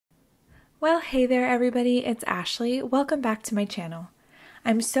Well, hey there everybody, it's Ashley. Welcome back to my channel.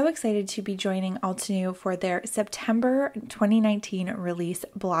 I'm so excited to be joining Altenew for their September 2019 release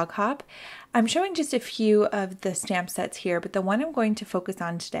blog hop. I'm showing just a few of the stamp sets here, but the one I'm going to focus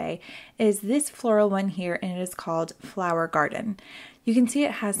on today is this floral one here, and it is called Flower Garden. You can see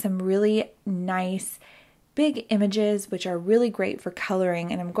it has some really nice big images, which are really great for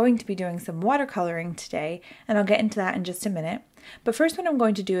coloring, and I'm going to be doing some watercoloring today, and I'll get into that in just a minute. But first, what I'm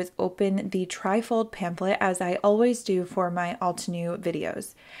going to do is open the trifold pamphlet, as I always do for my Altenew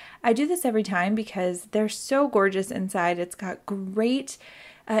videos. I do this every time because they're so gorgeous inside. It's got great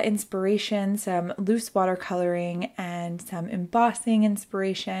inspiration, some loose watercoloring, and some embossing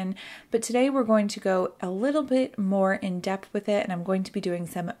inspiration. But today we're going to go a little bit more in depth with it, and I'm going to be doing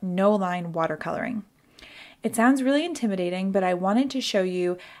some no-line watercoloring. It sounds really intimidating, but I wanted to show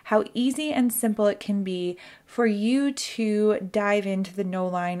you how easy and simple it can be for you to dive into the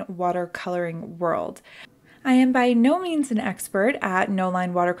no-line watercoloring world. I am by no means an expert at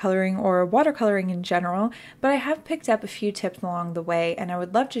no-line watercoloring or watercoloring in general, but I have picked up a few tips along the way, and I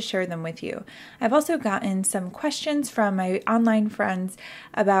would love to share them with you. I've also gotten some questions from my online friends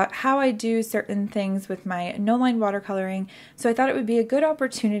about how I do certain things with my no-line watercoloring, so I thought it would be a good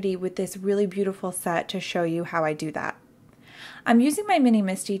opportunity with this really beautiful set to show you how I do that. I'm using my Mini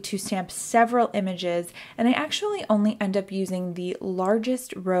Misty to stamp several images, and I actually only end up using the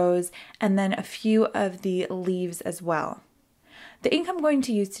largest rows and then a few of the leaves as well. The ink I'm going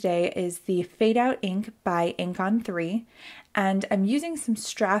to use today is the Fade Out ink by Ink on 3, and I'm using some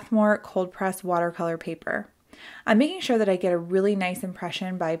Strathmore cold press watercolor paper. I'm making sure that I get a really nice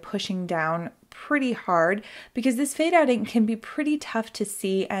impression by pushing down pretty hard, because this fade out ink can be pretty tough to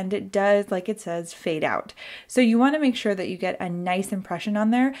see, and it does, like it says, fade out. So you want to make sure that you get a nice impression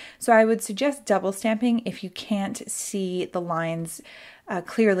on there. So I would suggest double stamping if you can't see the lines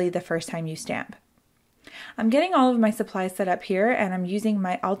clearly the first time you stamp. I'm getting all of my supplies set up here, and I'm using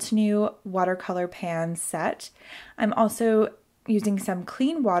my Altenew watercolor pan set. I'm also using some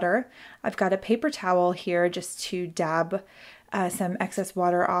clean water. I've got a paper towel here just to dab some excess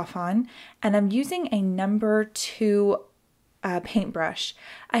water off on, and I'm using a number 2 paintbrush.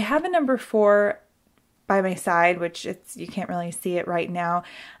 I have a number 4 by my side, which you can't really see it right now,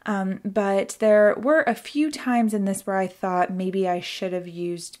 but there were a few times in this where I thought maybe I should have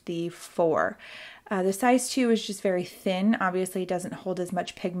used the 4. The size 2 is just very thin. Obviously, it doesn't hold as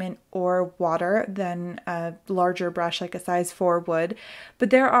much pigment or water than a larger brush like a size 4 would. But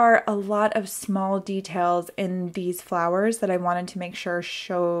there are a lot of small details in these flowers that I wanted to make sure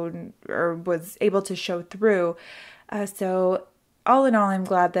showed or was able to show through. So all in all, I'm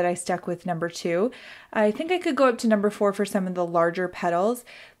glad that I stuck with number 2. I think I could go up to number 4 for some of the larger petals,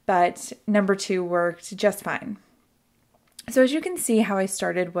 but number 2 worked just fine. So as you can see, how I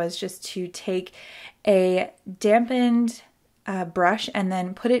started was just to take a dampened brush and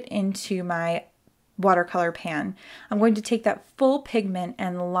then put it into my watercolor pan. I'm going to take that full pigment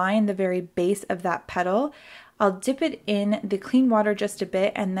and line the very base of that petal. I'll dip it in the clean water just a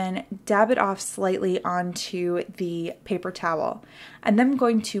bit and then dab it off slightly onto the paper towel. And then I'm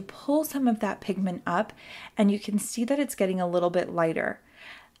going to pull some of that pigment up, and you can see that it's getting a little bit lighter.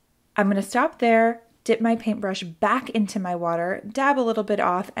 I'm going to stop there, dip my paintbrush back into my water, dab a little bit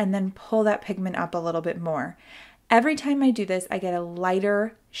off, and then pull that pigment up a little bit more. Every time I do this, I get a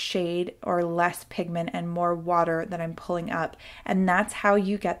lighter shade or less pigment and more water that I'm pulling up. And that's how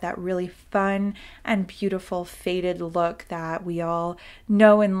you get that really fun and beautiful faded look that we all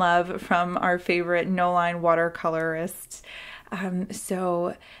know and love from our favorite no-line watercolorists.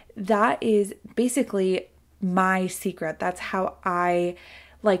 So that is basically my secret. That's how I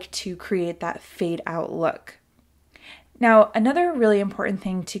like to create that fade out look. Now, another really important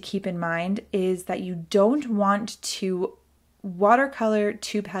thing to keep in mind is that you don't want to watercolor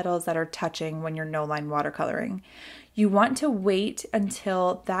 2 petals that are touching when you're no-line watercoloring. You want to wait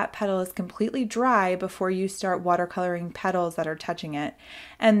until that petal is completely dry before you start watercoloring petals that are touching it.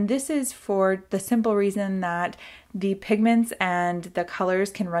 And this is for the simple reason that the pigments and the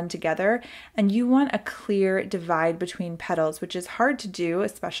colors can run together, and you want a clear divide between petals, which is hard to do,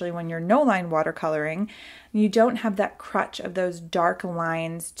 especially when you're no-line watercoloring. You don't have that crutch of those dark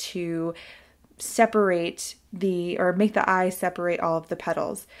lines to separate or make the eye separate all of the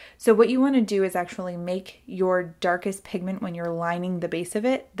petals. So what you want to do is actually make your darkest pigment when you're lining the base of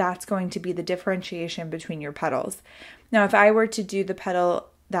it. That's going to be the differentiation between your petals. Now, if I were to do the petal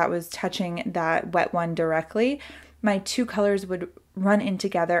that was touching that wet one directly, my 2 colors would run in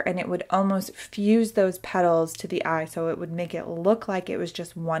together and it would almost fuse those petals to the eye, so it would make it look like it was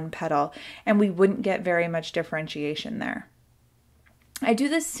just one petal, and we wouldn't get very much differentiation there. I do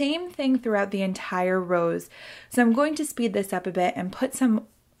the same thing throughout the entire rose. So I'm going to speed this up a bit and put some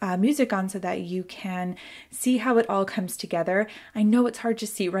music on so that you can see how it all comes together. I know it's hard to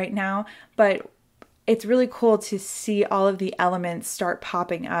see right now, but it's really cool to see all of the elements start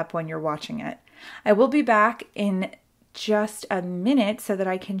popping up when you're watching it. I will be back in just a minute so that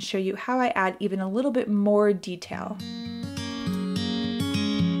I can show you how I add even a little bit more detail.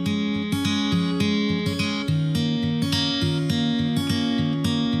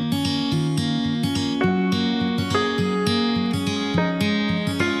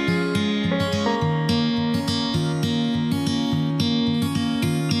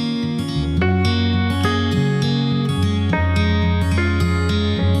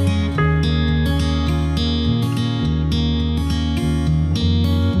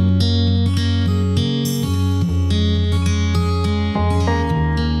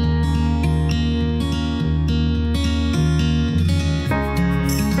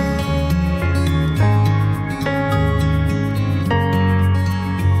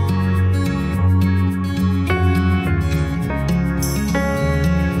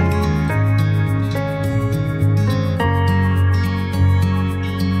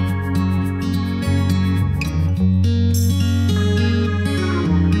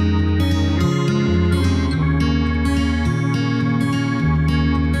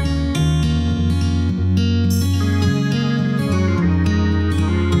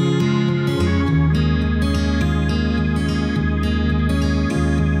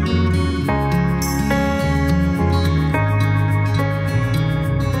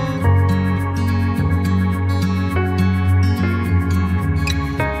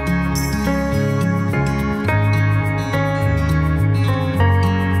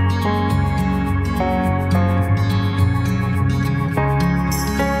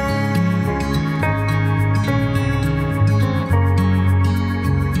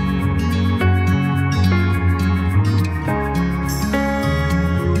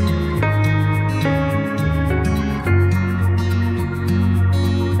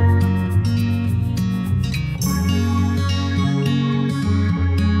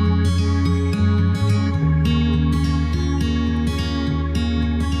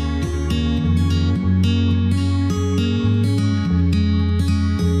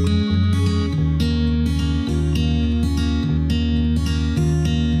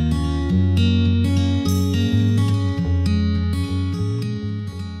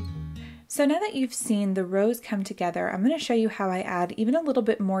 So now that you've seen the rose come together, I'm going to show you how I add even a little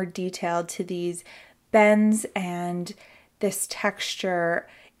bit more detail to these bends and this texture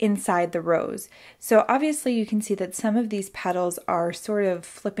inside the rose. So obviously you can see that some of these petals are sort of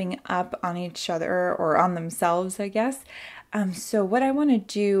flipping up on each other or on themselves, I guess. So what I want to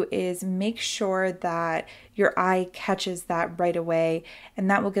do is make sure that your eye catches that right away, and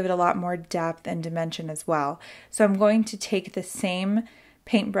that will give it a lot more depth and dimension as well. So I'm going to take the same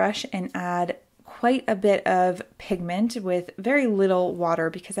paintbrush and add quite a bit of pigment with very little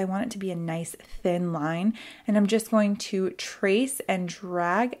water because I want it to be a nice thin line, and I'm just going to trace and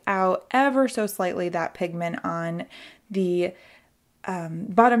drag out ever so slightly that pigment on the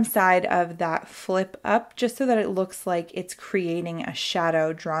bottom side of that flip up, just so that it looks like it's creating a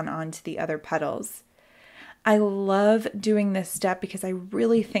shadow drawn onto the other petals. I love doing this step because I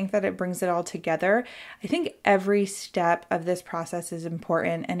really think that it brings it all together. I think every step of this process is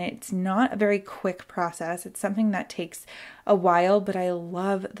important, and it's not a very quick process. It's something that takes a while, but I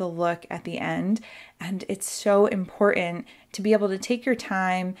love the look at the end, and it's so important to be able to take your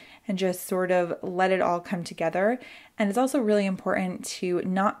time and just sort of let it all come together. And it's also really important to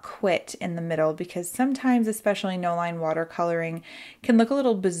not quit in the middle, because sometimes, especially no-line watercoloring, can look a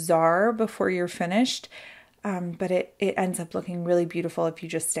little bizarre before you're finished. But it ends up looking really beautiful if you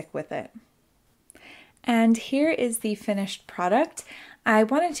just stick with it. And here is the finished product. I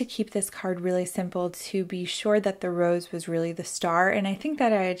wanted to keep this card really simple to be sure that the rose was really the star, and I think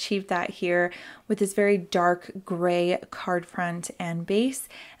that I achieved that here with this very dark gray card front and base.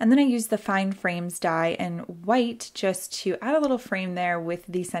 And then I used the fine frames die in white just to add a little frame there with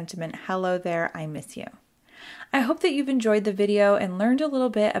the sentiment, "Hello there, I miss you." I hope that you've enjoyed the video and learned a little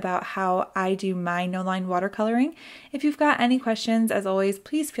bit about how I do my no-line watercoloring. If you've got any questions, as always,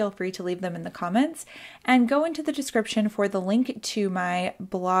 please feel free to leave them in the comments, and go into the description for the link to my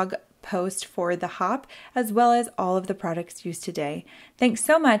blog post for the hop, as well as all of the products used today. Thanks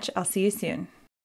so much. I'll see you soon.